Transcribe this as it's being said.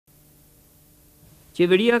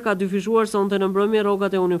Qeveria ka dyfishuar sonte në mbrëmje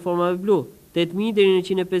rrogat e uniformave blu, 8.000 deri në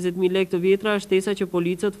 150.000 lekë të vjetra është shtesa që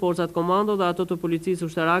policët, forcat komando dhe ato të policisë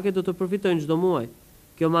ushtarake do të përfitojnë çdo muaj.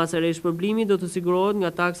 Kjo masë e re shpërblimi do të sigurohet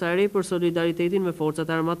nga taksa e re për solidaritetin me forcat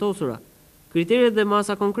e armatosura. Kriteret dhe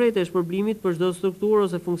masa konkrete e shpërblimit për çdo strukturë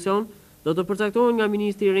ose funksion do të përcaktohen nga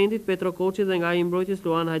ministri Rendit Petro Koçi dhe nga Mbrojtjes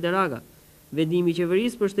Luan Hajdaraga. Vendimi i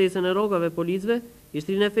qeverisë për shtesën e rrogave policëve i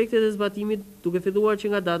shtrin efektet e zbatimit duke filluar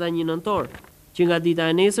që nga data 1 nëntor, që nga dita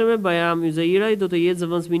e nesërme Bajram Yzeiraj do të jetë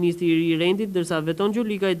zëvendësministri i ri i Rendit, ndërsa Veton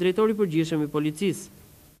Gjolikaj Drejtori i përgjithshëm i policisë.